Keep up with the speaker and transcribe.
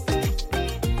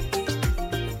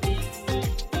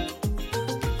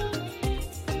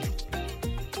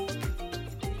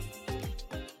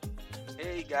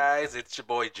guys, it's your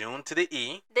boy June to the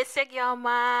E. This is your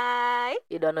my.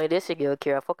 You don't know this, you girl,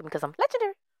 Kira. Fuck me because I'm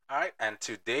legendary. Alright, and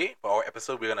today for our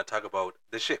episode, we're going to talk about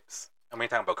the ships. And we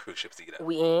ain't talking about cruise ships either.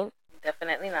 We ain't.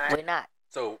 Definitely not. We're not.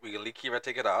 So we're going to let Kira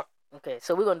take it off. Okay,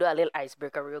 so we're going to do a little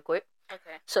icebreaker real quick.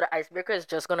 Okay. So the icebreaker is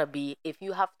just going to be, if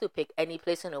you have to pick any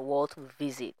place in the world to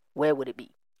visit, where would it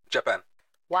be? Japan.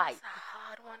 Why? That's a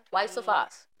hard one. For Why me. so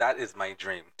fast? That is my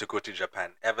dream, to go to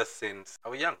Japan ever since I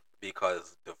was young.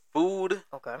 Because the food,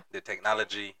 Okay. the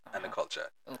technology, and the culture.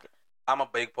 Okay. I'm a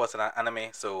big person on anime,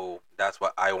 so that's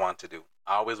what I want to do.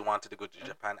 I always wanted to go to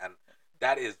Japan, and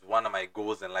that is one of my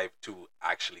goals in life, to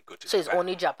actually go to So Japan. it's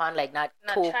only Japan, like not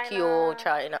Not Tokyo,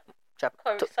 China. South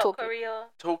Tokyo. Korea.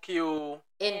 Tokyo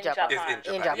In Japan. is in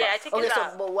Japan. In Japan. Yeah, I think okay, it's so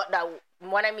that. but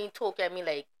when I mean Tokyo, I mean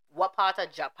like what part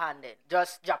of Japan then?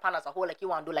 Just Japan as a whole, like you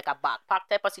want to do like a backpack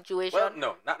type of situation? Well,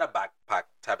 no, not a backpack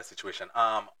type of situation.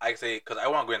 I say, because I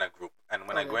want to go in a group, and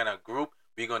when I go in a group,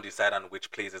 we're going to decide on which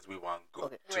places we want to go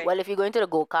Okay. to. Right. Well, if you're going to the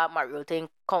go-kart Mario thing,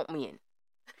 count me in.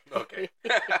 Okay.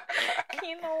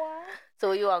 You know what? So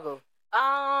where you want to go?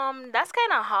 That's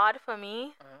kind of hard for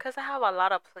me Mhm. because I have a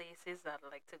lot of places that I'd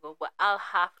like to go, but I'll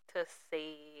have to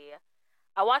say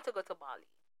I want to go to Bali.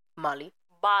 Mali?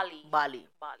 Bali. Bali.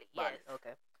 Yes.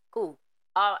 Okay. Cool.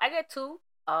 I get two.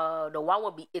 The one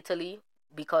would be Italy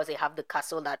because they have the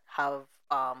castle that have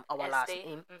our last Estate.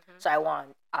 name. Mhm. So I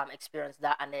want experience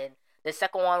that, and then the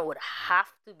second one would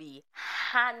have to be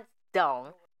hands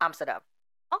down Amsterdam.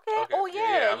 Okay. Okay. Oh Yeah,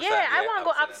 yeah, Amsterdam. I Yeah, want to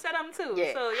go Amsterdam. Amsterdam too.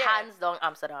 Yeah, So yeah. hands down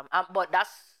Amsterdam. But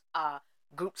that's a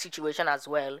group situation as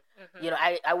well. Mhm. You know,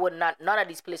 I would not, none of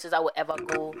these places I would ever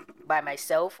go by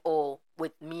myself or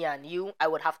with me and you.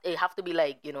 It have to be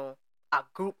like, you know, a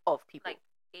group of people. Like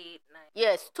 8, 9.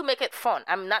 Yes, to make it fun.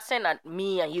 I'm not saying that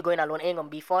me and you going alone ain't gonna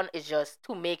be fun. It's just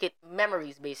to make it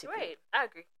memories, basically. Right. I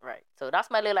agree. Right. So that's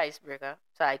my little icebreaker.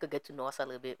 So I could get to know us a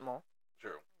little bit more.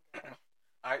 True.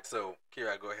 All right, so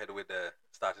Kira, go ahead with the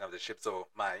starting of the ship. So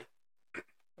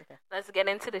Let's get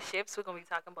into the ships. We're gonna be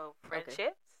talking about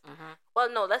friendships. Mm-hmm. Well,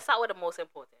 no, let's start with the most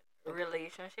important: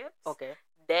 relationships. Okay.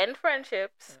 Then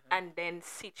friendships, Mhm. and then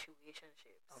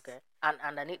situationships. Okay. And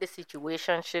underneath the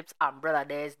situationships umbrella,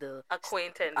 there's the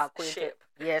Acquaintanceship.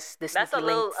 Yes, the That's a sneaky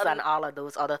little, links and all of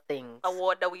those other things.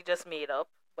 Award that we just made up,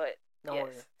 but No yes.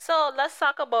 worries. So let's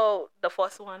talk about the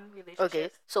first one: relationships.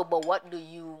 Okay. So, but what do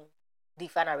you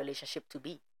define a relationship to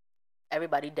be?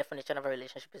 Everybody's definition of a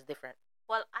relationship is different.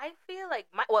 Well, I feel like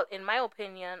in my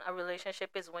opinion, a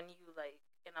relationship is when you like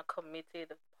in a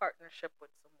committed partnership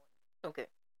with someone. Okay.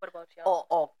 What about y'all?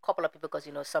 Or a couple of people, because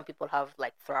you know some people have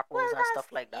like thruples and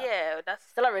stuff like that. Yeah, that's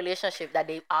Still a relationship that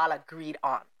they all agreed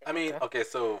on. I mean, Okay. okay,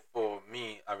 so for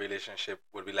me, a relationship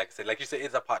would be like I said, like you said,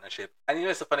 it's a partnership. And you know,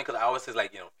 it's so funny because I always say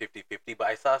like, 50-50, but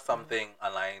I saw something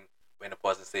online when the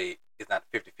person say it's not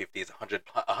 50-50, it's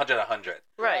 100-100.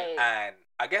 Right. And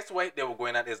I guess what they were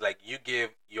going at is like you give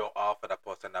your all for that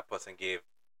person gave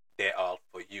their all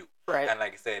for you. Right. And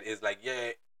like I said, it's like,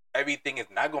 yeah, everything is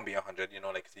not going to be 100,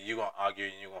 like so you're going to argue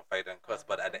and you're going to fight and cuss,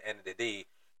 but at the end of the day,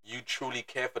 you truly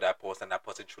care for that person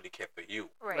truly care for you.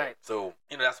 right. So,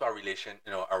 that's what a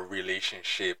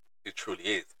relationship it truly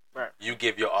is. Right. You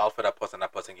give your all for that person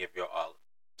give your all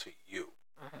to you.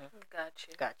 Mm-hmm. Got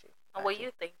you. Got you. And what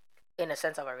you think? In a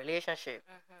sense of a relationship,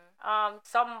 Mm-hmm.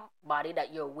 somebody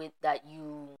that you're with that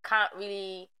you can't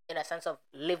really, in a sense of,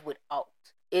 live without.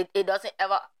 It doesn't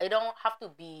ever. It don't have to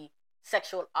be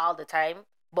sexual all the time,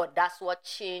 but that's what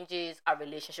changes a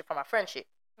relationship from a friendship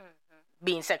Mm-hmm.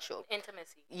 being sexual.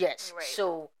 Intimacy. Yes. Right.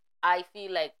 So I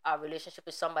feel like a relationship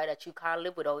is somebody that you can't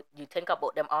live without. You think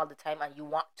about them all the time and you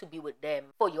want to be with them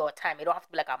for your time. It don't have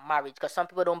to be like a marriage, because some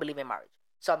people don't believe in marriage.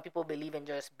 Some people believe in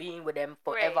just being with them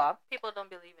forever. Right. People don't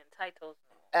believe in titles.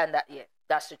 And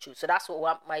that's the truth. So that's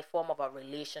what my form of a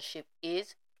relationship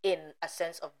is, in a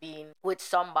sense of being with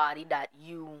somebody that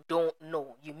you don't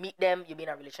know. You meet them, you be in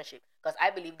a relationship. Because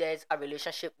I believe there's a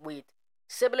relationship with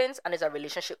siblings and there's a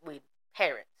relationship with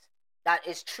parents. That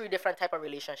is 3 different type of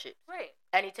relationship. Right.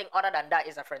 Anything other than that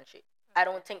is a friendship. I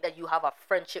don't think that you have a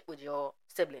friendship with your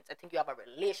siblings. I think you have a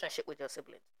relationship with your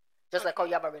siblings. Just like how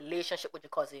you have a relationship with your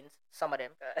cousins, some of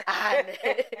them. And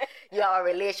you have a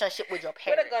relationship with your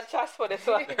We're parents. gonna trust for this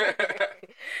one.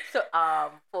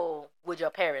 So with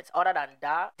your parents. Other than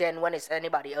that, then when it's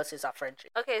anybody else, it's a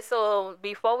friendship. Okay, so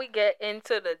before we get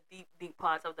into the deep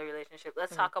parts of the relationship,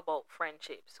 let's talk about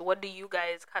friendships. What do you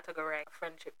guys categorize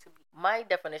friendship to be? My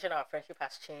definition of friendship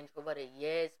has changed over the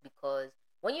years, because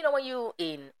when you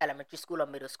in elementary school or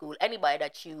middle school, anybody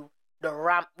that you the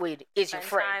ramp with is your Spend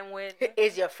friend. time with.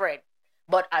 Is your friend.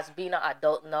 But as being an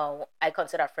adult now, I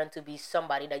consider a friend to be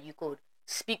somebody that you could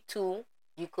speak to,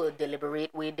 you could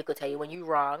deliberate with, they could tell you when you're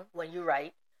wrong, when you're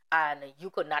right. and you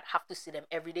could not have to see them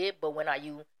every day, but when are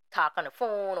you talk on the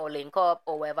phone or link up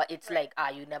or whatever, it's like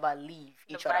you never leave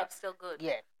each other. The vibe's still good.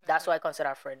 Yeah, that's what I consider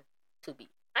a friend to be.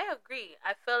 I agree.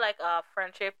 I feel like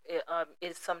friendship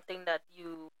is something that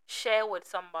you share with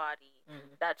somebody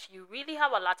that you really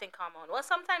have a lot in common. Well,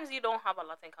 sometimes you don't have a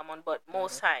lot in common, but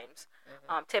most times,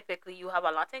 typically you have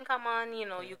a lot in common. You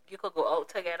know, you could go out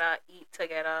together, eat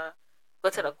together, go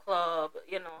to the club,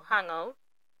 you know, hang out,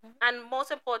 and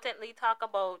most importantly, talk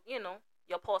about, you know,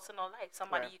 your personal life.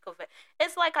 Somebody you could.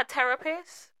 It's like a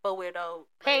therapist, but without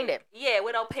paying them. Yeah,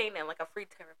 without paying them, like a free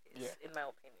therapist, in my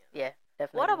opinion. Yeah,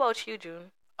 definitely. What about you,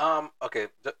 June? Okay,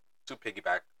 just to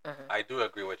piggyback, I do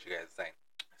agree with you guys saying.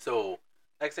 So,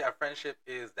 like, say, our friendship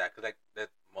is that, because, like, there's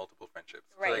multiple friendships.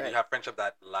 Right. So, like, you have friendship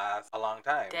that lasts a long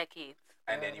time. Decades.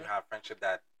 And then you have friendship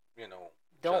that, you know,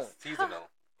 Don't. just seasonal,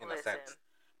 in a sense.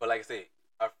 But, like I say,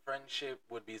 a friendship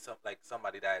would be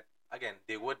somebody that, again,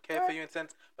 they would care for you in a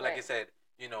sense. But, like I said,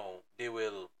 you know, they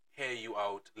will hear you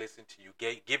out, listen to you,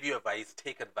 give you advice,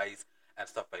 take advice, and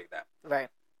stuff like that. Right.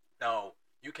 Now,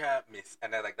 you can't miss,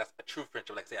 and that's a true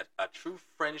friendship. Like I say, a true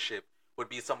friendship would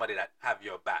be somebody that have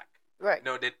your back. Right.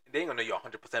 No, they ain't gonna know you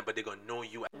 100%, but they gonna know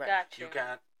you. Right. Gotcha. You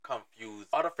can't confuse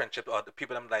other friendships or the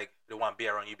people that like they want to be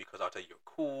around you because after you're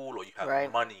cool or you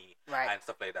have money and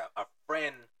stuff like that. A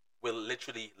friend will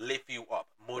literally lift you up,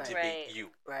 motivate you.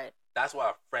 Right. That's what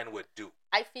a friend would do.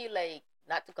 I feel like,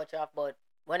 not to cut you off, but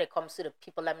when it comes to the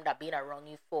people that being around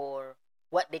you for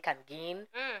what they can gain,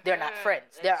 they're not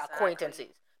friends. They're acquaintances.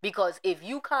 Because if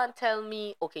you can't tell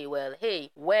me, okay, well,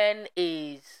 hey, when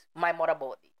is my mother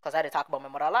birthday? Because I had to talk about my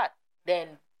mother a lot. Then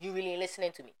you really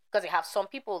listening to me. Because I have some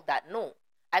people that know.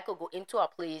 I could go into a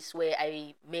place where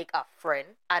I make a friend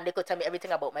and they could tell me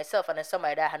everything about myself. And then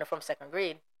somebody that I know from second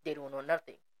grade, they don't know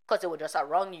nothing. Because they were just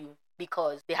around you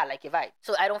because they had like your vibe.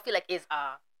 So I don't feel like it's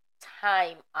a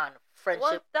time and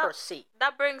friendship per se.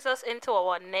 That brings us into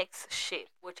our next ship,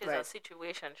 which is a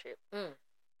situationship.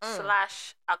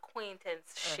 Slash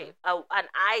acquaintanceship. And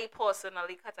I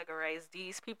personally categorize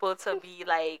these people to be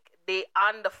like, they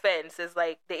on the fence. It's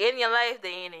like they in your life, they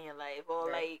ain't in your life. Or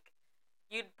like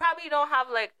you probably don't have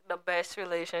like the best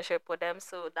relationship with them,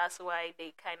 so that's why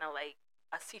they kind of like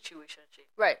a situationship.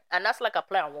 Right. And that's like a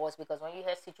play on words, because when you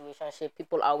hear situationship,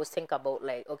 people always think about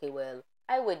like, okay, well,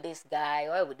 I with this guy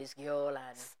or I with this girl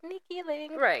and sneaky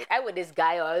link. Right. I with this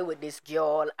guy or I with this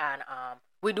girl and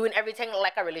we're doing everything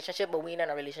like a relationship, but we ain't in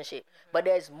a relationship. But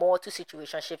there's more to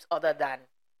situationships other than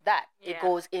that. It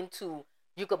goes into,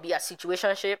 you could be a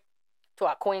situationship to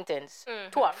acquaintance,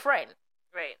 to a friend,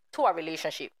 to a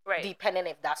relationship, depending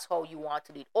if that's how you want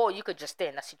to do it. Or you could just stay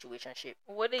in a situationship.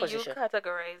 What do you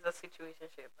categorize a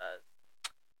situationship as?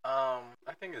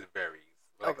 I think it varies.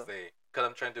 Like I say, because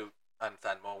I'm trying to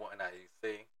understand more when I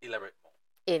say elaborate more.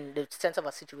 In the sense of a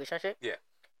situationship? Yeah.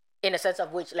 In the sense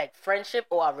of which, like friendship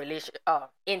or a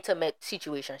intimate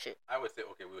situationship? I would say,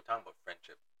 okay, we were talking about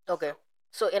friendship. Okay.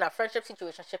 So in a friendship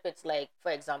situationship, it's like,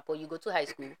 for example, you go to high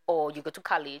school or you go to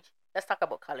college. Let's talk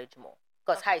about college more.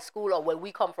 Because high school or where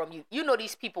we come from, you know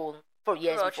these people for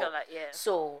years before.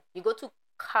 So you go to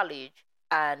college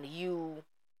and you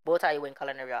both are in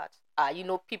culinary arts. You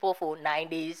know people for 9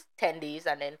 days, 10 days,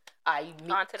 and then you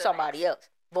meet somebody else.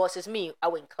 Versus me, I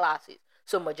went classes.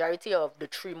 So majority of the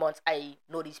 3 months, I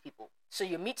know these people. So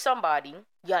you meet somebody,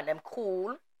 you and them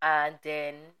cool, and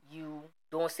then you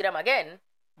don't see them again.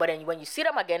 But then when you see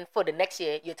them again for the next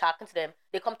year, you're talking to them.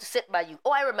 They come to sit by you.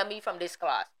 Oh, I remember you from this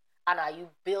class. And you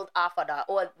build after that.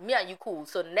 Or me and you cool.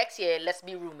 So next year, let's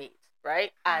be roommates,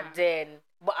 right? And then,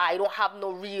 but I don't have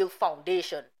no real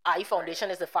foundation. Your foundation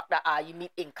is the fact that you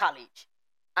meet in college.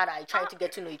 And I trying to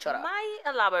get to know each other. My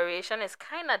elaboration is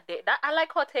kind of I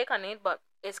like her take on it, but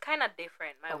it's kind of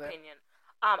different, my opinion.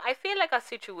 I feel like a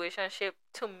situationship,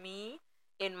 to me,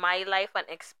 in my life and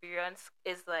experience,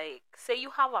 is like, say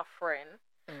you have a friend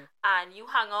and you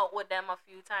hang out with them a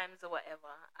few times or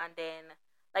whatever, and then,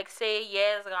 like, say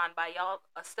years gone by, y'all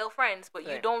are still friends, but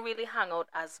you don't really hang out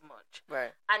as much.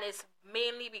 Right. And it's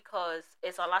mainly because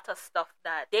it's a lot of stuff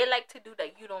that they like to do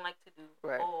that you don't like to do,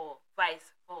 or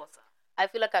vice versa. I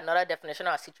feel like another definition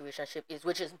of a situationship is,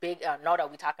 which is big, now that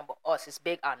we're talking about us, is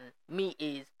big on me,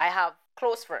 is I have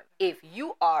close friends. If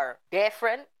you are their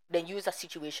friend, then use a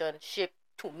situationship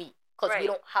to me. Because we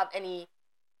don't have any,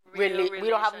 we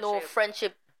don't have no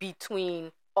friendship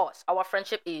between us. Our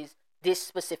friendship is this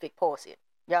specific person.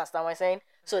 You understand what I'm saying?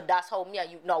 So that's how me and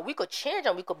you, now we could change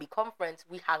and we could become friends.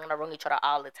 We hanging around each other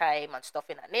all the time and stuff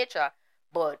in that nature,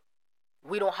 but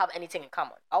we don't have anything in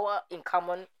common. Our in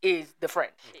common is the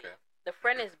friend. The the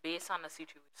friend is based on the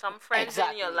situation. Some friends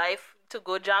in your Exactly. life to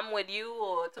go jam with you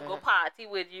or to go party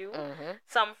with you.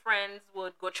 Some friends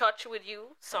would go church with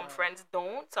you. Some friends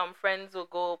don't. Some friends will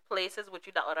go places with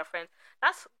you that other friends.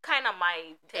 That's kind of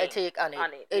my take on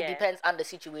it. It depends on the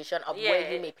situation of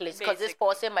where you may place. Because this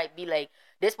person might be like,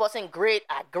 this person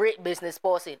a great business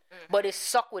person, but they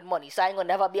suck with money. So I ain't gonna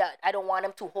never be. I don't want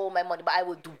them to hold my money, but I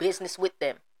will do business with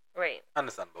them. Right.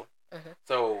 Understandable.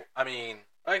 So I mean,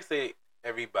 like I say,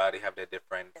 everybody have their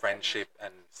different friendship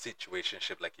and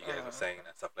situationship, like you guys were saying,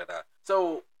 and stuff like that.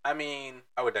 So I mean,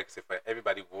 I would like to say for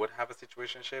everybody would have a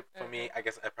situationship. For me, I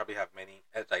guess I probably have many.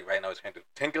 Like right now, I was trying to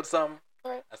think of some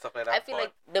and stuff like that. I feel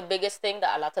like the biggest thing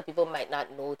that a lot of people might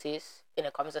not notice when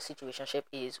it comes to situationship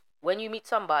is when you meet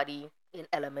somebody in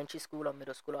elementary school or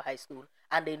middle school or high school,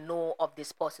 and they know of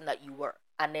this person that you were,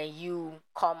 and then you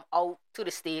come out to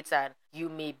the States and you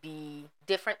may be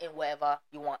different in wherever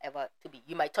you want ever to be.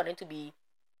 You might turn into be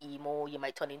emo, you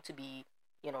might turn into be,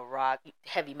 rock,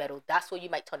 heavy metal. That's what you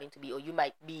might turn into be. Or you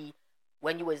might be,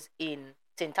 when you was in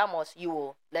St. Thomas, you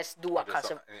will, let's do a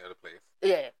concert. Any other place.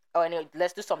 Yeah. Or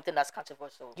let's do something that's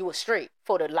controversial. You were straight,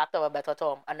 for the lack of a better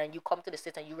term. And then you come to the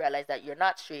States and you realize that you're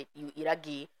not straight. You either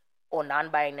gay or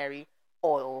non-binary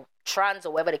or trans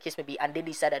or whatever the case may be, and they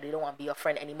decide that they don't want to be your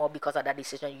friend anymore because of that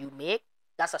decision you make.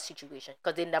 That's a situation,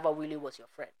 because they never really was your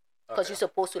friend. Because you're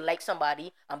supposed to like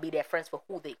somebody and be their friends for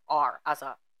who they are as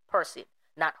a person,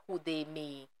 not who they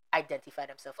may identify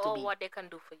themselves to be. Or what they can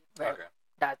do for you. Right.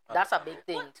 That's a big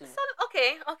thing too. So,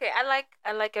 okay. I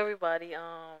like everybody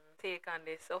take on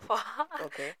this so far.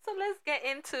 Okay. So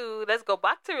let's go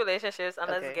back to relationships and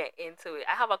let's get into it.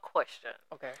 I have a question.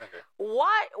 Okay.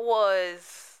 What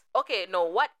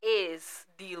is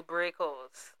deal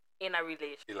breakers in a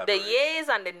relationship? Elaborate. The yeas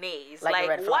and the nays. Like the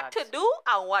red what to flags. do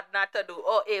and what not to do.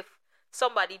 Or if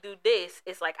somebody do this,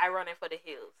 it's like I run it for the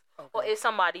hills. Okay. Or if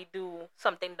somebody do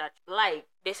something that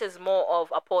this is more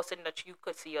of a person that you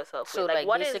could see yourself So with.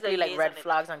 what basically is like red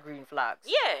flags and green flags?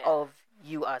 Yeah. Of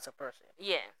you as a person.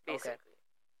 Yeah, basically.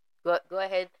 Go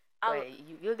ahead.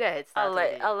 You go ahead.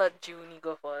 I'll let Junie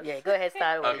go first. Yeah, go ahead.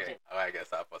 Start with Okay. All right, I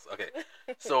guess I'll first. Okay.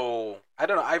 So I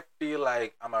don't know. I feel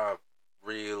like I'm a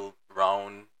real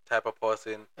round type of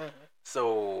person.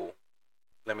 So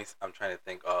I'm trying to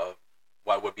think of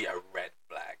what would be a red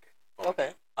flag for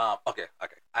me. Okay.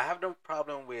 I have no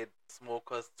problem with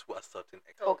smokers to a certain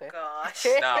extent. Oh gosh.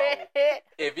 Now,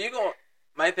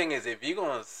 my thing is, if you're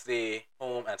gonna stay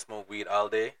home and smoke weed all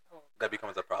day, that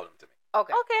becomes a problem to me.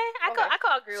 Okay. I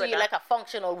could agree So with you're that. like a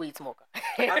functional weed smoker.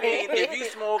 I mean,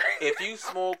 if you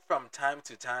smoke from time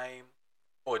to time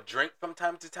or drink from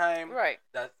time to time, Right.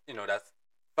 that's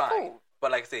fine. Cool.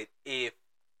 But like I said, if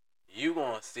you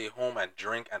gonna stay home and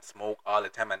drink and smoke all the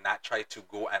time and not try to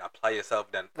go and apply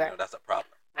yourself, then that's a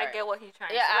problem. I get what he's trying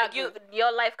to Yeah, say.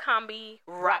 Your life can't be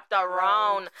wrapped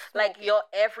around like your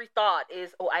every thought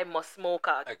is, I must smoke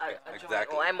a joint,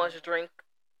 Exactly. or I must drink.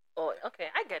 Oh, okay,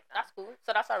 I get that. That's cool.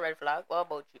 So that's a red flag. What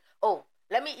about you? Oh,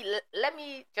 let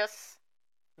me just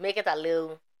make it a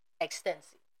little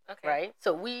extensive. Okay. Right?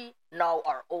 So we now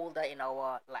are older in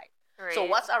our life. Right. So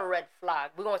what's a red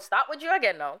flag? We're going to start with you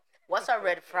again now. What's a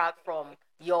red flag from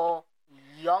your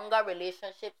younger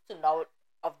relationships to now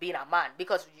of being a man?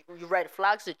 Because your red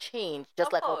flags to change just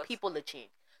Of like how course. people to change.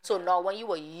 So now when you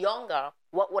were younger,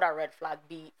 what would a red flag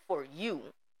be for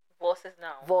you versus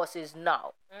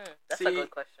now? That's a See, good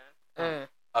question.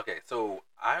 Okay, so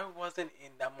I wasn't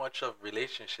in that much of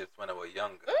relationships when I was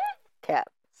younger. Cap.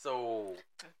 So,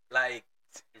 like,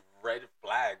 red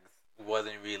flags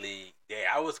wasn't really there.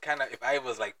 I was kind of, if I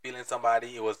was like feeling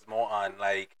somebody, it was more on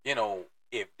like,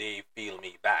 if they feel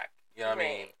me back. You know what I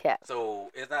mean? Cap.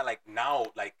 So it's not like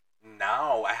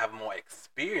now I have more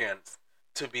experience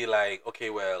to be like, okay,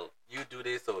 well, you do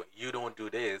this or you don't do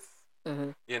this.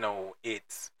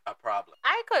 It's a problem.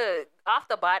 Off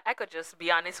the bat, I could just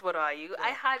be honest with all you. I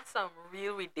had some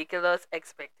real ridiculous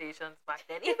expectations back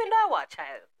then, even though I was a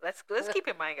child. Let's keep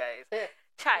in mind, guys.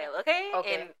 Child, okay?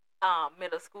 In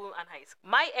middle school and high school.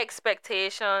 My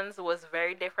expectations was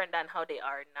very different than how they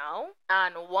are now.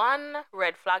 And one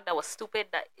red flag that was stupid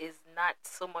that is not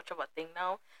so much of a thing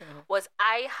now was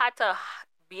I had to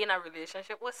be in a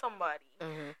relationship with somebody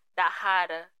that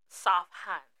had a soft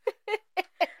hand.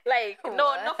 Like,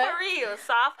 no, for real,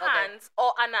 soft hands.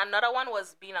 Oh, and another one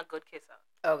was being a good kisser.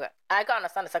 Okay. I can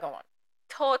understand the second one.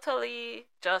 Totally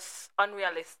just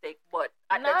unrealistic, but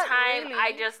at Not the time really.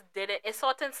 I just did it. It's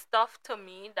certain stuff to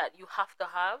me that you have to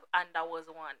have, and that was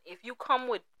one. If you come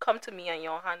to me and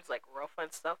your hands like rough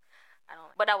and stuff, I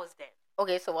don't. But that was then.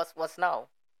 Okay, so what's now?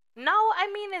 No, I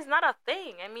mean it's not a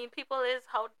thing. I mean people is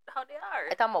how they are.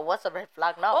 I talking about what's a red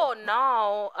flag now? Oh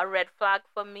no, a red flag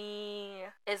for me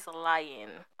is lying.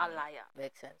 A liar.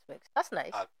 Makes sense. That's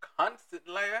nice. A constant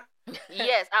liar.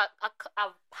 Yes, a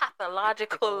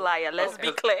pathological liar. Let's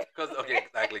be clear. Because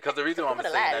exactly. Because the reason why I'm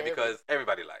People saying lie, that because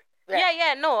everybody lies,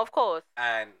 Yeah, no, of course.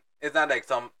 and it's not like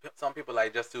some people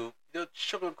like just to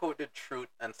sugarcoat the truth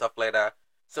and stuff like that.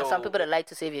 So And some people that like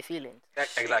to save your feelings.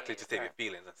 exactly to save your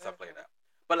feelings and stuff like that.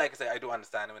 But like I said, I do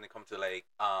understand when it comes to like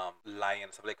lying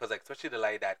and stuff like, because like especially the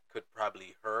lie that could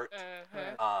probably hurt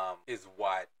is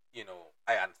what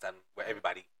I understand where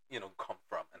everybody come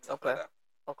from and stuff like that.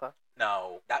 Okay.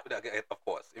 Now that of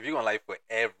course, if you're gonna lie for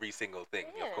every single thing,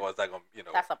 of course they're gonna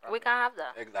That's a problem. We can't have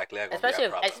that. exactly that's Especially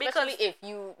gonna be a problem. especially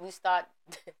if we start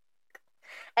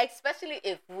especially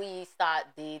if we start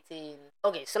dating.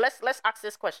 Okay, so let's ask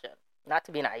this question. Not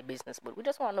to be in our business, but we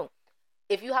just want to know.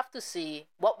 If you have to say,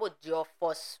 what would your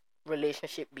first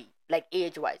relationship be? Like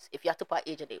age-wise. If you have to put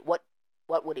age in it, what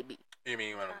would it be? You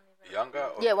mean when I'm younger?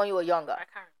 Or? Yeah, when you were younger. I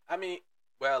can't. I mean,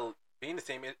 well, being the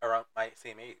same around my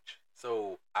same age,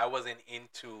 so I wasn't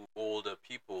into older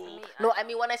people. No, I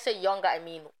mean when I say younger, I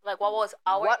mean like what was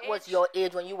our what age? was your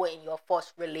age when you were in your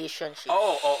first relationship?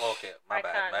 Oh, okay. My I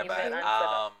bad. can't even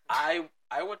answer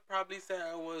I would probably say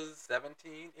I was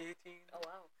 17, 18. Oh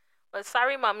wow. Well,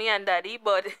 sorry, mommy and daddy,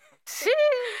 but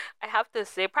I have to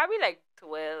say probably like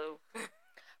 12.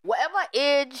 Whatever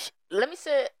age, let me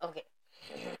say, okay.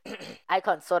 I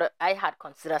had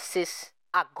considered sis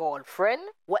a girlfriend.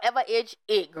 Whatever age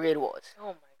 8th grade was. Oh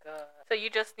my god. So you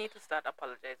just need to start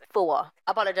apologizing. For what?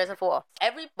 Apologizing for what?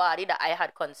 Everybody that I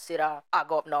had considered a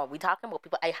girl. No, we talking about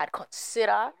people I had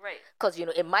considered. Right. Because,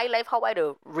 in my life, how I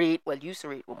used to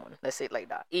rate women, let's say it like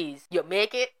that, is you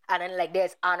make it, and then, like,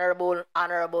 there's honorable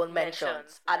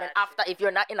mentions. And then after, if you're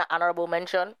not in an honorable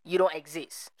mention, you don't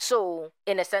exist. So,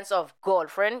 in a sense of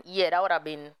girlfriend, yeah, it would have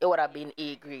been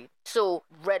 8th grade. So,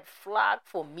 red flag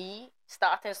for me,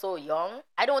 starting so young,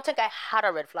 I don't think I had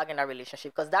a red flag in that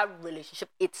relationship, because that relationship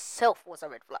itself was a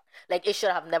red flag. Like, it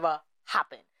should have never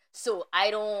happened. So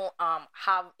I don't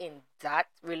have in that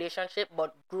relationship,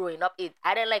 but growing up,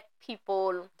 I didn't like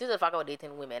people. This is the fact about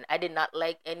dating women. I did not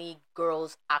like any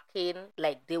girls acting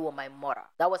like they were my mother.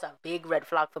 That was a big red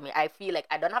flag for me. I feel like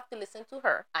I don't have to listen to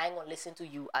her. I ain't gonna listen to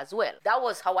you as well. That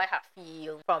was how I have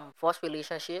feel from first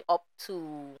relationship up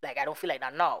to, like, I don't feel like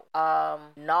that now.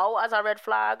 Now as a red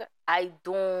flag, I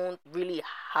don't really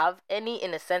have any,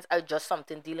 in a sense. I just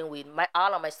something dealing with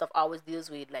all of my stuff always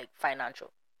deals with like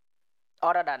financial.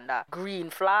 Other than that,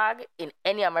 green flag in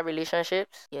any of my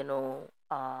relationships,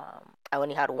 I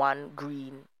only had one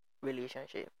green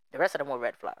relationship. The rest of them were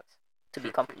red flags, to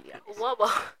be completely honest. What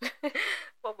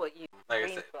about you? Like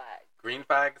green I said, flag. Green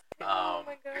flags. Oh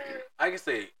my god. I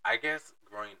guess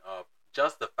growing up,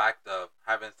 just the fact of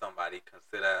having somebody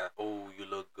consider, oh, you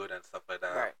look good and stuff like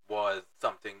that, was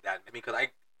something that, because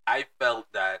I felt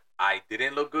that I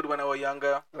didn't look good when I was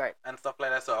younger, and stuff like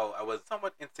that. So I was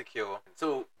somewhat insecure.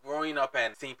 So growing up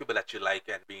and seeing people that you like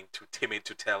and being too timid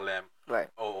to tell them,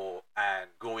 and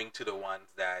going to the ones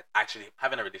that actually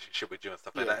having a relationship with you and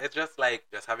stuff like that. It's just like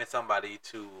just having somebody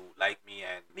to like me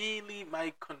and really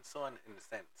my concern in a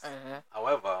sense.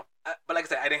 However, but like I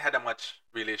said, I didn't have that much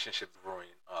relationships growing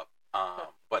up.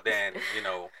 But then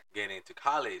getting into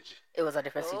college, it was a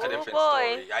different situation.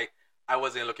 Story. I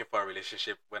wasn't looking for a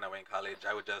relationship when I went to college.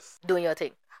 I was just doing your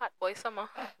thing. Hot boy summer.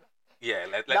 Yeah,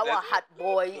 that was hot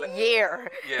boy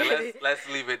year. Yeah, let's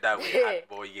leave it that way. Hot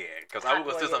boy year, because I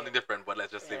was gonna say something different, but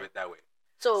let's just leave it that way.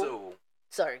 So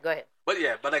sorry, go ahead. But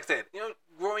like I said,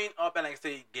 growing up and like I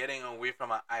say, getting away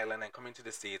from an island and coming to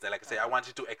the States, and like I say, I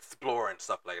wanted to explore and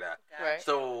stuff like that. Right.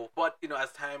 So, but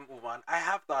as time move on, I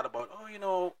have thought about,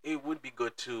 it would be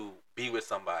good to be with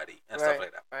somebody and stuff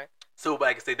like that. Right. So, but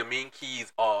like I said, the main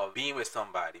keys of being with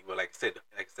somebody, well, like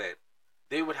I said,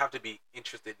 they would have to be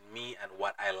interested in me and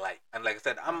what I like. And like I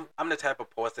said, I'm the type of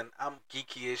person, I'm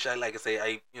geeky-ish.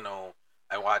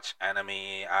 I watch anime,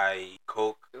 I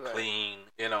cook, clean,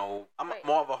 I'm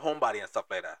more of a homebody and stuff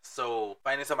like that. So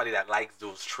finding somebody that likes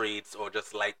those traits or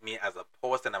just like me as a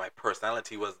person and my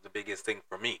personality was the biggest thing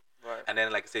for me. Right. And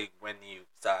then like I say, when you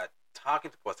start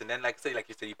talking to a person, then like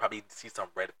you said, you probably see some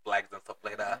red flags and stuff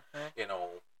like that.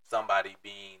 Somebody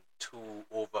being too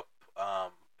over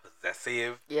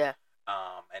possessive. Yeah.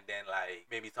 And then like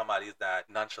maybe somebody's that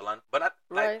nonchalant, but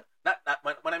not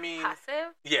when I mean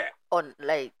passive. Yeah.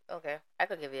 Okay, I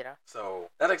could give you that. So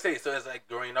that's like say, so it's like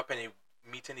growing up and you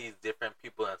meeting these different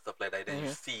people and stuff like that. Then you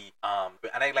see, and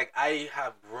I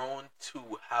have grown to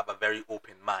have a very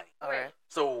open mind. Okay.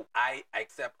 So I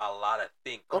accept a lot of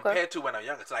things compared to when I'm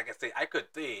younger. So like I say, I could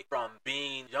say from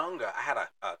being younger, I had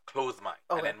a closed mind.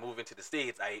 And then moving to the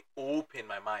States, I opened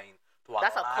my mind to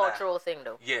That's a cultural thing,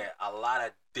 though. Yeah, a lot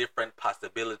of different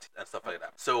possibilities and stuff like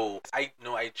that. So I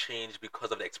know I changed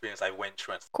because of the experience I went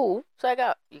through. Cool. So I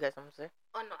got you guys something to say?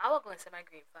 Oh no, I was going to say my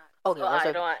green flag. Okay, no,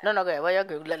 go ahead. What your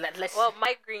green? Let's. Well,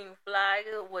 my green flag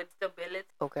was stability.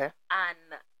 Okay.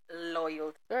 And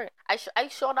loyalty. Right. I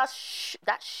sure that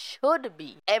should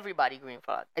be everybody green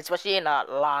flag, especially in a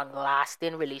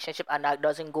long-lasting relationship, and that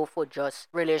doesn't go for just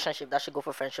relationship. That should go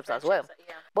for friendships as well.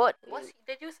 Yeah. But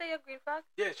did you say your green flag?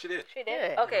 Yeah, she did. She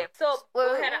did. Yeah. Okay, so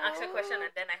go ahead and ask your question,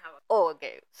 and then I have.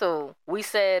 Okay. So we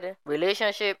said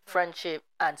relationship, friendship,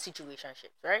 and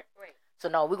situationships, right? Right. So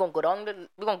now we're gonna go down.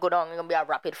 We're gonna be a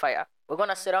rapid fire. We're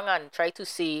gonna sit down and try to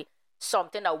see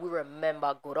something that we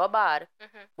remember, good or bad,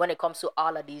 when it comes to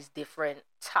all of these different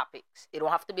topics. It don't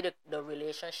have to be the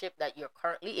relationship that you're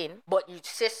currently in, but you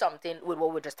say something with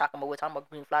what we're just talking about. We're talking about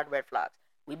green flag, red flags.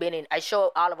 We've been in, I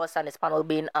show all of us on this panel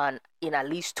been in at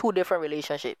least 2 different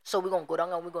relationships. So we're going to go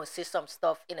down and we're going to say some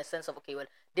stuff in a sense of, okay, well,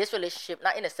 this relationship,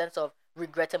 not in a sense of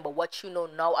regretting, but what you know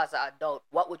now as an adult,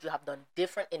 what would you have done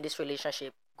different in this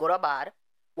relationship, good or bad?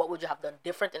 What would you have done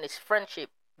different in this friendship,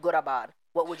 good or bad?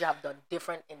 What would you have done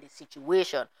different in this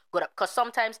situation? Because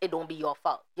sometimes it don't be your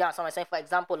fault. You know what I'm saying? For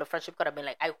example, the friendship could have been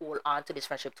like, I hold on to this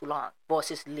friendship too long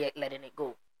versus letting it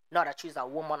go. Now that she's a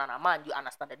woman and a man, you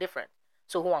understand the difference.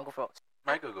 So who want to go first?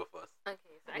 Michael, go first. Okay,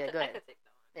 so Yeah, I could take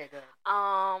that one. Yeah, go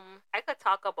ahead. I could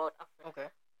talk about a friendship. Okay.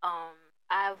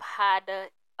 I've had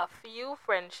a few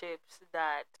friendships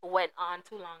that went on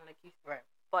too long, like you said. Right.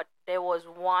 But there was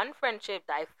one friendship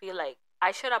that I feel like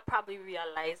I should have probably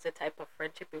realized the type of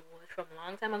friendship it was from a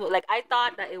long time ago. Like, I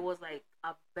thought that it was, like,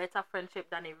 a better friendship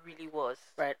than it really was.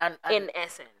 Right. And in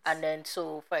essence. And then,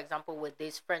 so, for example, with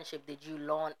this friendship, did you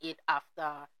learn it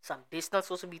after some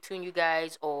distance was between you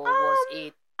guys, or was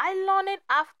it... I learned it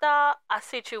after a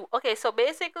situation. Okay, so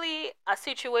basically, a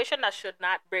situation that should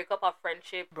not break up a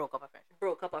friendship. Broke up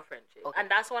a friendship. Okay. And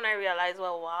that's when I realized,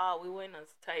 well, wow, we weren't as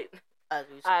tight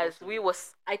as we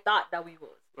was. I thought that we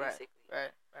was, basically.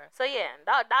 Right. So yeah,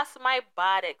 that's my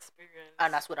bad experience.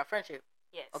 And that's with a friendship.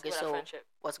 Yes. Okay, with so a friendship.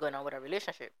 what's going on with a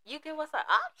relationship? You give us an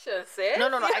option, sis. No.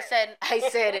 I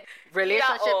said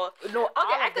relationship. No,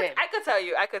 okay, I could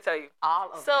tell you.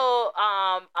 All of so,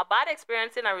 a bad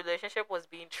experience in a relationship was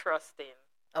being trusting.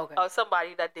 Okay. Of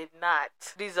somebody that did not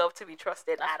deserve to be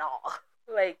trusted at all.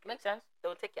 Like, makes sense.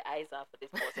 Don't take your eyes off of this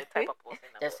person, type of person.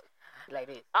 Just like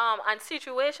this. And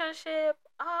situationship,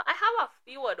 I have a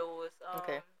few of those.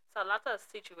 Okay. So a lot of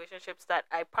situationships that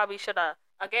I probably should have,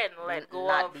 again, let go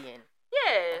not of. Be in.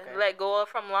 Yeah, Okay. let go of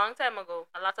from long time ago.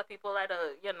 A lot of people either,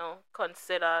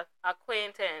 consider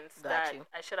acquaintance that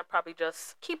I should have probably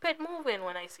just keep it moving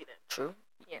when I see them. True.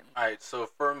 Yeah. All right, so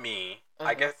for me,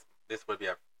 I guess this would be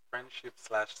a friendship /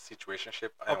 situationship.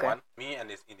 Okay. Me and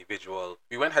this individual,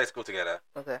 we went high school together.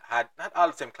 Okay. Had not all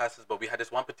the same classes, but we had this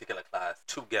one particular class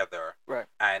together. Right.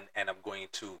 And I'm going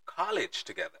to college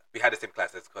together. We had the same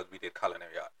classes because we did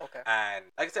culinary art. Okay. And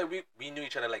like I said, we knew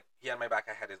each other. Like, he had my back,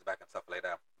 I had his back, and stuff like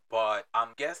that. But I'm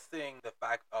guessing the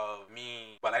fact of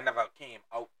me, well, I never came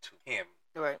out to him.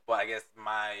 Right. But I guess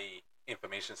my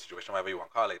information situation, whatever you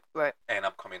want to call it, Right. and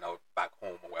I'm coming out back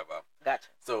home or whatever. Gotcha.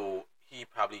 So he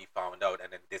probably found out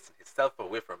and then distanced himself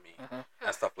away from me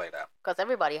and stuff like that. Because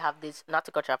everybody have this, not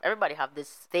to cut you off, everybody have this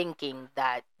thinking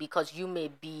that because you may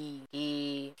be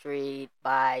gay, straight,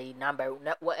 bi, number,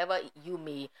 whatever you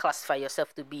may classify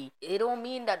yourself to be, it don't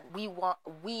mean that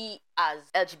we as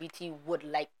LGBT would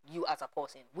like you as a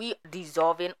person. We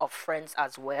deserving of friends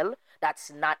as well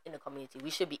that's not in the community. We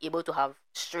should be able to have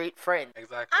straight friends.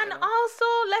 Exactly. And also,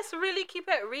 let's really keep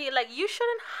it real. Like, you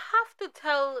shouldn't have to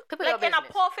tell people like, your in a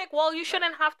business. perfect world, you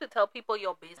shouldn't have to tell people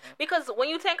your business. Because when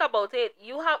you think about it,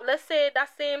 you have, let's say, that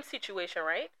same situation,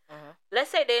 right? Let's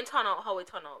say they didn't turn out how it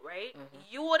turned out, right?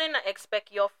 You wouldn't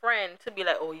expect your friend to be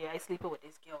like, oh yeah, I sleeping with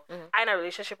this girl. I'm in a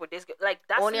relationship with this girl. Like,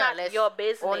 that's Only not unless- your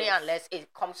business. Only unless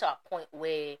it comes to a point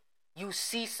where you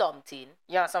see something,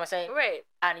 you know what I'm saying? Right.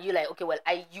 And you're like, okay, well,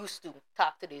 I used to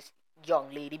talk to this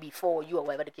young lady before you, or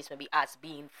whatever the case may be, as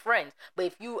being friends.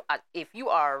 But if you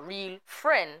are a real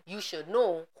friend, you should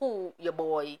know who your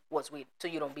boy was with, so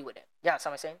you don't be with them. You know what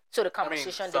I'm saying? So the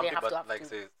conversation some didn't have people, to have like to.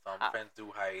 say, some friends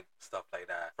do hide stuff like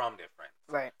that from their friends.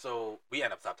 Right. So we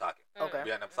end up stop talking. Okay.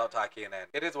 We end up stop talking, and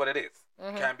it is what it is.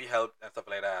 Can't be helped and stuff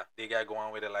like that. they gotta go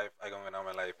on with their life. I go on with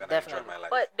my life, and Definitely. I enjoy my life.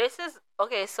 But this is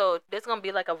okay. So this is gonna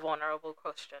be like a vulnerable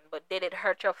question. But did it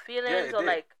hurt your Yeah, feelings it or did.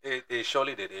 like? It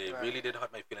surely did. It Right. really did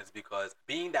hurt my feelings because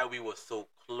being that we were so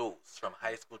close from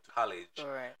high school to college,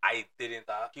 Right. I didn't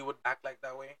thought he would act like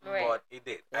that way, Right. but it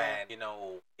did. Yeah.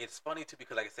 And it's funny too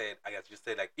because like I guess you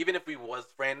said like even if we was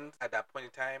friends at that point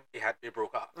in time, it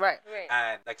broke off. Right. Right.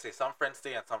 And like I say, some friends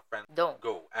stay and some friends Don't.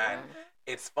 go. And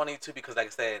it's funny too because like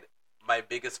I said, my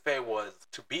biggest fear was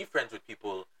to be friends with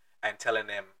people and telling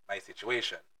them my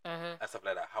situation Mm-hmm. and stuff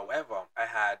like that. However, I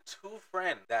had two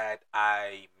friends that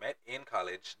I met in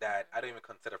college that I don't even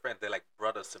consider friends. They're like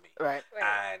brothers to me. Right.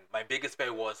 Right. And my biggest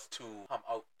fear was to come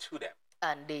out to them.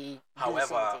 And they do the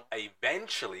However, same thing.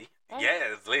 eventually, Oh.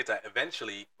 years later,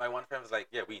 my one friend was like,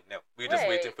 yeah, we know. We're just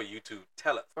waiting Right. for you to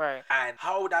tell us. Right. And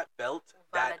how that felt,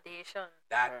 Validation.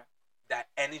 Right. that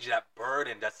energy, that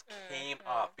burden just came Mhm.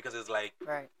 off because it's like,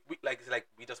 Right. it's like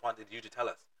we just wanted you to tell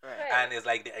us. Right. Right. And it's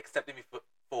like they accepted me for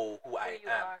who I Who you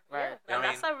am. are. Right. Yeah. You know what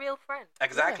I That's a real friend.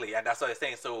 Exactly, and that's what I'm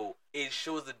saying. So it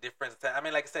shows the difference. I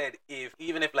mean, like I said,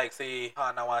 even if like say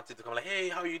Hannah wanted to come like, hey,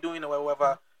 how you doing or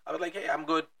whatever, I was like, hey, I'm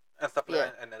good and stuff like Yeah.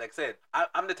 that. And like I said,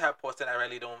 I'm the type of person I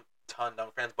really don't turn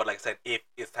down friends. But like I said, if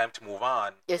it's time to move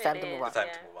on, It's time It to move is. on. it's time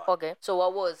Yeah. to move on. Okay. So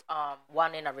what was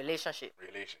one in a relationship?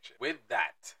 Relationship. With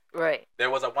that, Right. there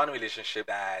was one relationship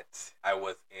that I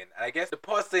was in, and I guess the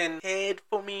person paid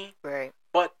for me, Right.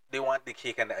 but they want the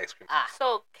cake and the ice cream. Ah.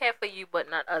 So care for you, but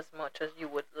not as much as you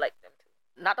would like them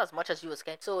to. Not as much as you was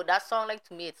scared. So that sound like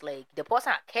to me, it's like the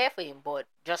person had care for him, but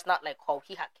just not like how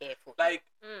he had care for him. Like,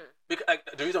 Mm. because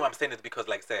the reason why I'm saying is because,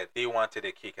 like I said, they wanted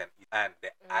the cake and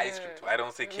the ice cream too. I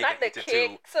don't say cake Not and the eat it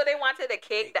cake. too. So they wanted the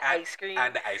cake, the And- ice cream,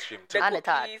 And the ice cream too. the And the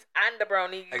tart. cookies, and the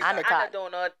brownies, Exactly. And the and the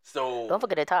donut, So Don't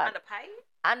forget the and tart. the pie.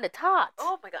 And the tart.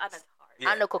 Oh my god, and the tart.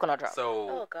 yeah. And the coconut drop. So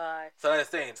Oh god. So I'm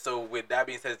saying, so with that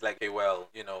being said, it's like, okay, well,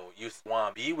 you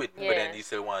want to be with me, but then Yeah. you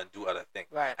still want to do other things.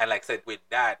 Right. And like I said, with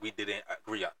that, we didn't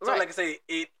agree on. So Right. like I say,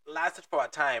 it lasted for a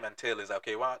time until it's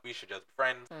okay, well, we should just be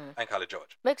friends Mm. and call it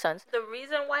George. Makes sense. The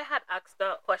reason why I had asked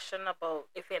the question about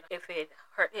if it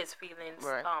hurt his feelings,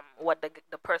 Right. what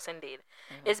the person did,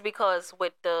 Mhm. is because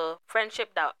with the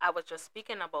friendship that I was just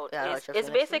speaking about, Yeah, is hurt your it's feelings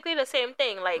too? basically the same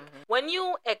thing. Like Mhm. when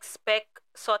you expect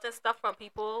certain stuff from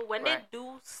people, when they Right.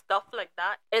 do stuff like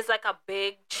that, it's like a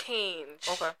big change.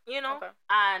 Okay. Okay.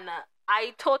 And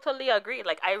I totally agree.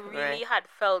 Like I really Right. had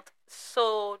felt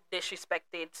so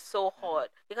disrespected, so hard,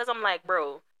 because I'm like,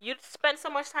 bro, you spend so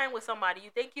much time with somebody, you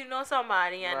think you know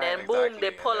somebody, and Right. then boom, Exactly, they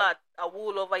and pull then- a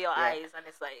wool over your Yeah. eyes, and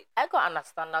it's like, I can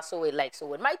understand that. So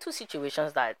with my two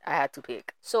situations that I had to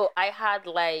pick. So I had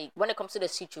like, when it comes to the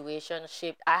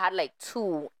situationship, I had like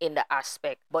two in the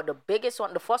aspect. But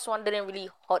the first one didn't really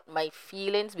hurt my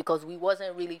feelings because we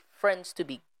wasn't really friends to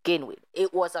begin with.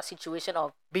 It was a situation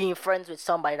of being friends with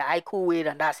somebody that I cool with,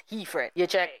 and that's he friend. You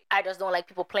check. Right. I just don't like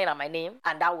people playing on my name,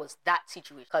 and that was that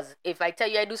situation. Because if I tell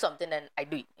you I do something, then I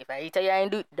do it. If I tell you I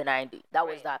ain't do it, then I ain't do it. That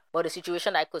was Right. that. But the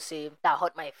situation I could say that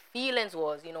hurt my feelings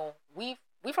was, we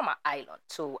from an island,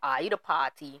 so I eat a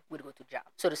party, we'd go to jam.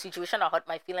 So the situation that hurt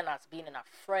my feeling as being in a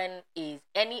friend is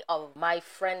any of my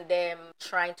friend them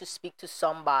trying to speak to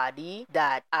somebody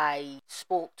that I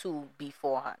spoke to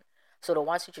beforehand. So the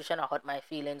one situation that hurt my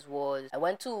feelings was I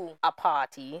went to a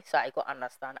party, so I could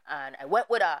understand, and I went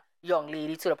with a young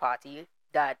lady to the party.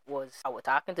 I was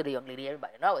talking to the young lady,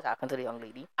 everybody know I was talking to the young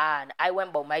lady, and I went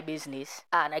about my business,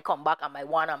 and I come back, and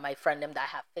my friend them that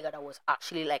I have figured out was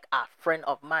actually like a friend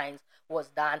of mine was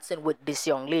dancing with this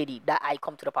young lady that I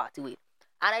come to the party with.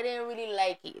 And I didn't really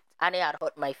like it. And it had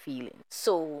hurt my feelings.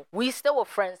 So we still were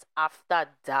friends after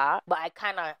that. But I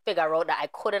kind of figured out that I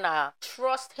couldn't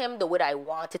trust him the way that I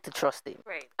wanted to trust him.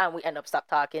 right. And we end up stop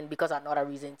talking because of another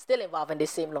reason. Still involving the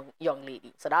same young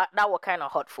lady. So that was kind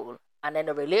of hurtful. And then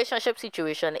the relationship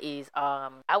situation is,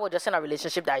 I was just in a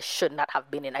relationship that I should not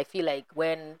have been in. I feel like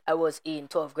when I was in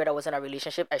 12th grade, I was in a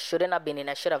relationship I shouldn't have been in.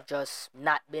 I should have just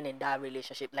not been in that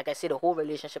relationship. Like I said, the whole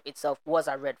relationship itself was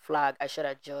a red flag. I should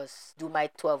have just do my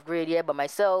 12th grade year by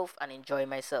myself and enjoy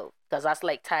myself. Because that's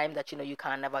like time that, you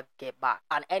can never get back.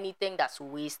 And anything that's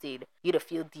wasted, you to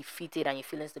feel defeated and your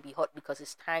feelings to be hurt because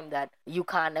it's time that you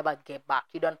can never get back.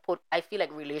 I feel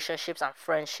like relationships and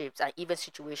friendships and even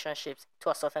situationships to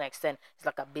a certain extent, it's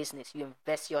like a business. You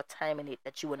invest your time in it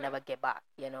that you will never get back,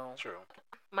 True.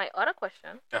 My other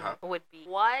question Uh-huh. would be,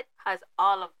 what has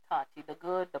all of taught you, the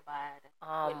good, the bad,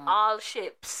 with all the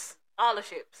ships?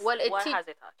 Well, What has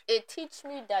it taught you? It teaches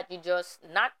me that you just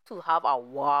not to have a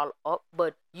wall up,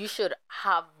 but you should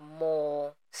have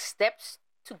more steps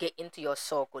to get into your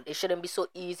circle. It shouldn't be so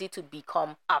easy to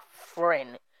become a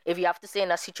friend. if you have to stay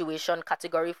in a situation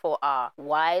category for a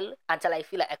while until I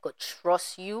feel like I could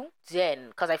trust you, then,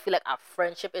 because I feel like a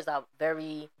friendship is a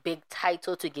very big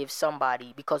title to give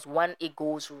somebody, because when it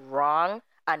goes wrong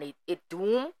and it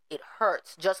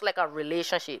hurts. Just like a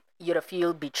relationship, you'd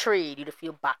feel betrayed, you'd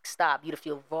feel backstabbed, you'd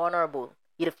feel vulnerable,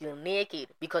 you'd feel naked,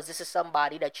 because this is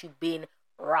somebody that you've been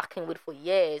rocking with for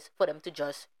years, for them to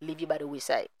just leave you by the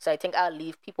wayside. So I think I'll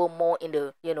leave people more in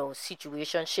the,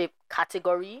 situationship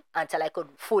category until I could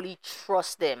fully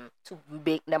trust them to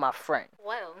make them a friend.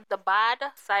 Well, the bad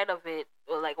side of it,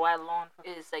 like what I learned,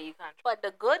 is that you can't. But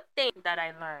the good thing that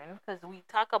I learned, because we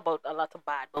talk about a lot of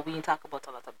bad, but we didn't talk about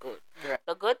a lot of good. Right.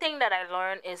 The good thing that I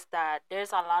learned is that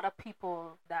there's a lot of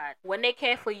people that when they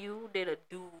care for you, they'll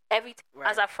do everything. Right.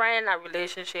 As a friend, a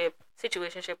relationship,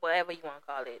 situationship, whatever you want to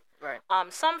call it. Right.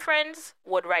 Some friends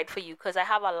would write for you, because I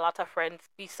have a lot of friends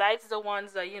besides the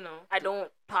ones that I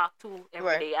don't talk to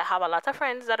every day. I have a lot of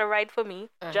friends that are write for me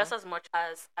just as much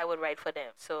as I would write for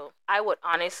them. So I would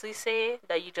honestly say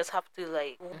that you just have to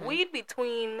weed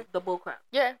between the bullcrap.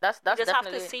 Yeah, that's you just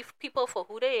definitely... have to see people for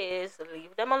who they is,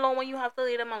 leave them alone when you have to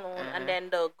leave them alone, and then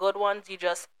the good ones you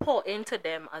just pour into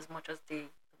them as much as they.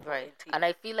 Right. And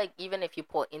I feel like even if you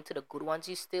pour into the good ones,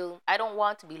 I don't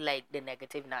want to be like the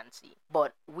negative Nancy,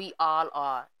 but we all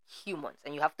are humans,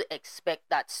 and you have to expect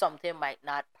that something might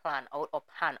not pan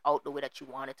out the way that you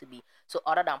want it to be. So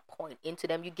other than point into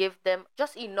them, you give them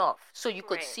just enough so you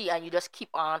could see, and you just keep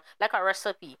on, like a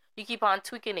recipe, you keep on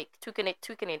tweaking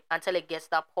it until it gets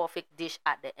that perfect dish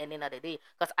at the ending of the day.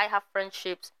 Because I have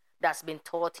friendships that's been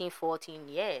 13, 14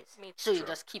 years. So you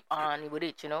just keep on with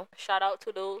it, Shout out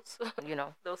to those,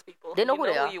 those people. They know who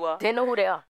they are. You are. They know who they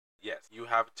are. Yes, you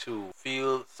have to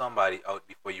feel somebody out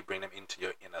before you bring them into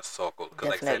your inner circle. Because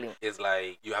like I said, it's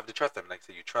like you have to trust them. Like I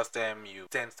said, you trust them, you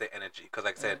sense their energy. Because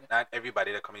like I said, not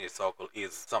everybody that comes in your circle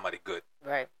is somebody good.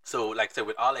 Right. So like I said,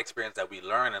 with all experience that we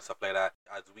learn and stuff like that,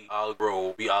 as we all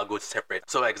grow, we all go separate.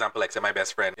 So example, like say my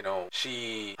best friend,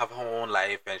 she have her own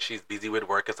life and she's busy with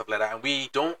work and stuff like that. And we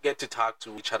don't get to talk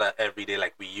to each other every day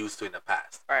like we used to in the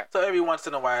past. Right. So every once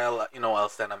in a while, I'll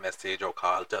send a message or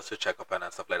call just to check up on her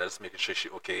and stuff like that, just making sure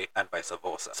she's okay, and vice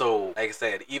versa. So like I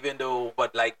said,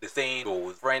 but like the saying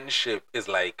goes, friendship is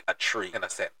like a tree in a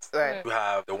sense. Right. You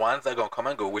have the ones that are gonna come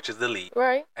and go, which is the leaf.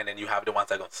 Right. And then you have the ones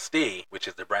that are gonna stay, which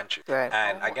is the branches. Right.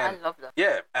 And again, I love that.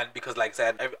 Yeah, and because like I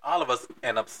said, all of us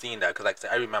end up seeing that. Because like I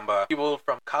said, I remember people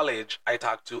from college I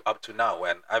talked to up to now,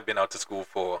 and I've been out to school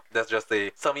for, let's just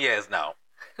say, some years now.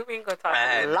 We ain't gonna talk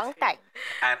about a long time.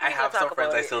 And I have some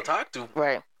friends I still talk to.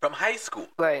 Right. From high school.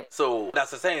 Right. So that's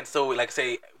the saying. So like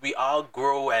say we all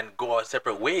grow and go our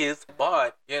separate ways,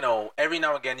 but every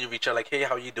now and again you reach out like, hey,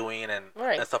 how you doing, and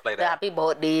stuff like the that. Happy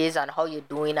birthdays and how you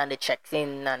doing and the checks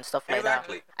in and stuff like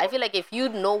Exactly. that. I feel like if you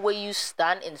know where you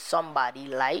stand in somebody's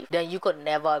life, then you could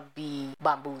never be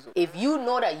bamboozled. If you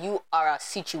know that you are a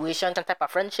situation type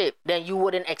of friendship, then you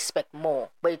wouldn't expect more.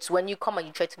 But it's when you come and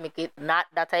you try to make it not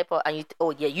that type of, and you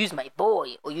use my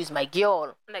boy or use my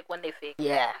girl. Like when they fake.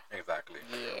 Yeah. Exactly.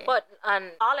 Yeah. But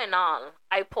all in all,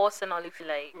 I personally feel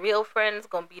like real friends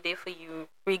gonna be there for you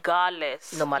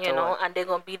regardless, no matter what, and they're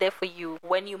gonna be there for you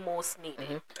when you most need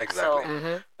it. Exactly.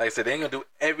 So, like I said, they ain't gonna do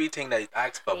everything that you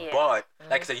ask for, but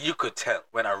like I said, you could tell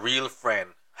when a real friend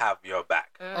have your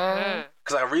back.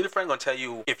 Because a real friend gonna tell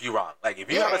you if you wrong. Like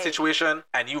if you have a situation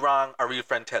and you wrong, a real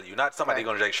friend tell you, not somebody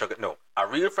gonna like sugar. No, a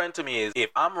real friend to me is if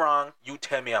I'm wrong, you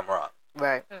tell me I'm wrong.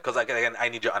 Right. Because again, I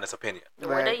need your honest opinion.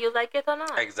 Whether you like it or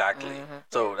not. Exactly.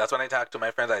 So that's when I talk to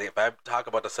my friends. Like, if I talk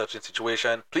about a certain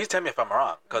situation, please tell me if I'm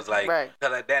wrong. Because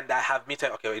then that have me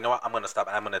tell, okay, you know what, I'm gonna stop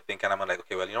and I'm gonna think, and I'm gonna like,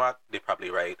 okay, well, you know what, they're probably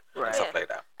right. And stuff like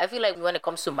that. I feel like when it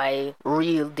comes to my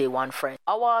real day one friend,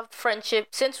 our friendship,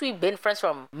 since we've been friends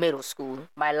from middle school,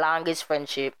 my longest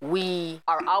friendship, we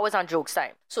are always on jokes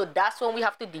time. So that's when we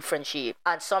have to differentiate.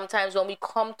 And sometimes when we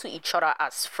come to each other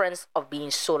as friends of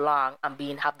being so long and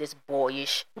have this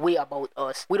boyish way about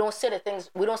us, we don't say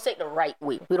the right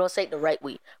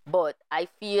way. But I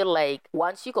feel like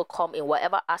once you could come in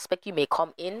whatever aspect you may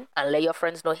come in and let your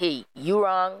friends know, hey, you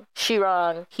wrong, she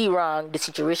wrong, he wrong, the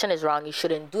situation is wrong, you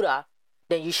shouldn't do that,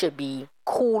 then you should be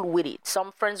cool with it.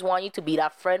 Some friends want you to be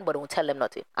that friend, but don't tell them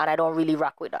nothing. And I don't really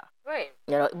rock with that. Right.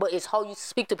 But it's how you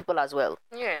speak to people as well.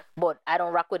 Yeah. But I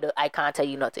don't rock with the I can't tell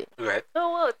you nothing. Right.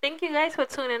 So, well, thank you guys for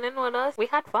tuning in with us. We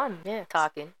had fun. Yeah,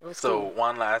 talking. It was so cool.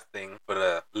 One last thing for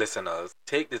the listeners,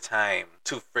 take the time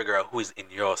to figure out who is in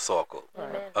your circle.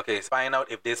 Amen. Okay, so find out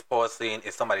if this person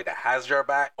is somebody that has your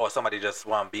back or somebody just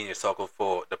want to be in your circle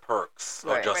for the perks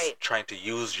or just trying to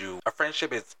use you. A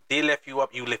friendship is they lift you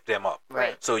up, you lift them up.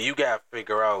 Right. So you got to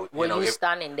figure out, where you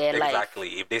stand in their life. Exactly.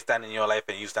 If they stand in your life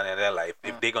and you stand in their life,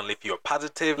 if they're going to lift you up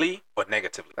positively or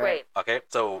negatively. Right. Okay.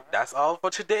 So that's all for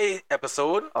today's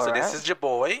episode. This is your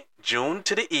boy, June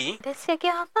to the E. This your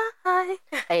girl, bye.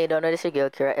 Hey, you don't know this your girl,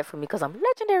 Kira F for me because I'm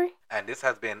legendary. And this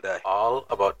has been the All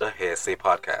About the HearSay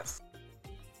podcast.